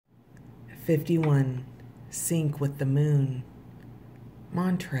51. Sync with the moon.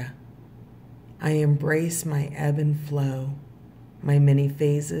 Mantra. I embrace my ebb and flow, my many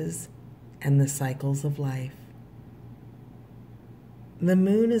phases, and the cycles of life. The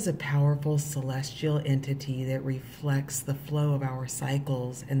moon is a powerful celestial entity that reflects the flow of our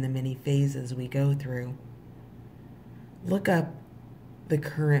cycles and the many phases we go through. Look up the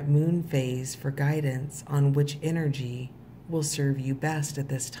current moon phase for guidance on which energy will serve you best at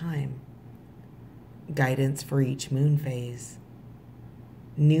this time. Guidance for each moon phase.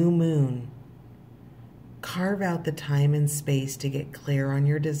 New moon. Carve out the time and space to get clear on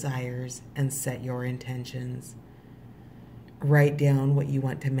your desires and set your intentions. Write down what you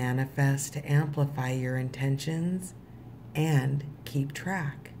want to manifest to amplify your intentions and keep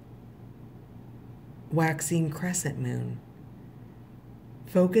track. Waxing crescent moon.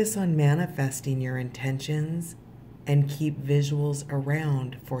 Focus on manifesting your intentions and keep visuals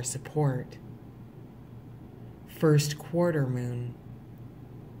around for support. First quarter moon.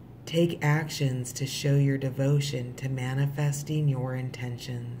 Take actions to show your devotion to manifesting your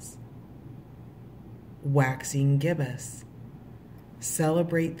intentions. Waxing gibbous.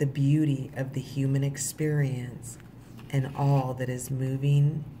 Celebrate the beauty of the human experience and all that is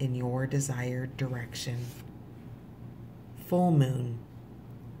moving in your desired direction. Full moon.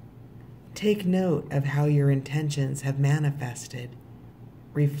 Take note of how your intentions have manifested.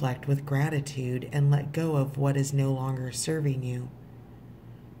 Reflect with gratitude and let go of what is no longer serving you.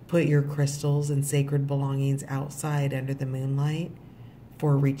 Put your crystals and sacred belongings outside under the moonlight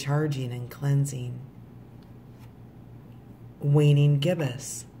for recharging and cleansing. Waning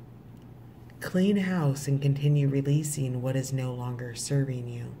gibbous. Clean house and continue releasing what is no longer serving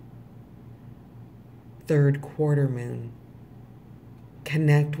you. Third quarter moon.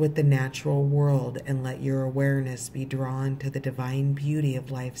 Connect with the natural world and let your awareness be drawn to the divine beauty of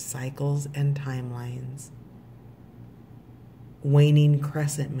life's cycles and timelines. Waning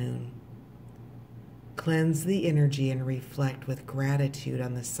crescent moon. Cleanse the energy and reflect with gratitude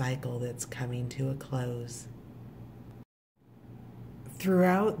on the cycle that's coming to a close.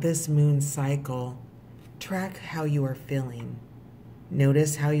 Throughout this moon cycle, track how you are feeling.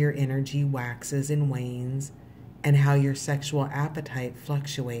 Notice how your energy waxes and wanes and how your sexual appetite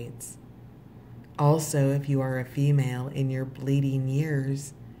fluctuates. Also, if you are a female in your bleeding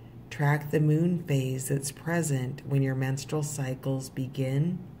years, track the moon phase that's present when your menstrual cycles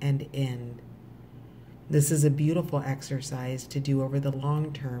begin and end. This is a beautiful exercise to do over the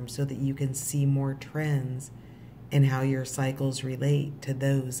long term so that you can see more trends in how your cycles relate to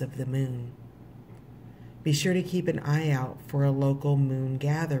those of the moon. Be sure to keep an eye out for a local moon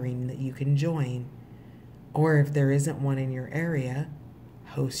gathering that you can join, or if there isn't one in your area,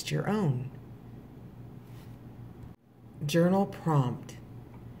 host your own. Journal prompt.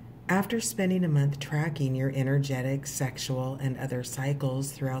 After spending a month tracking your energetic, sexual, and other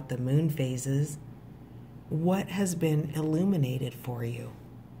cycles throughout the moon phases, what has been illuminated for you?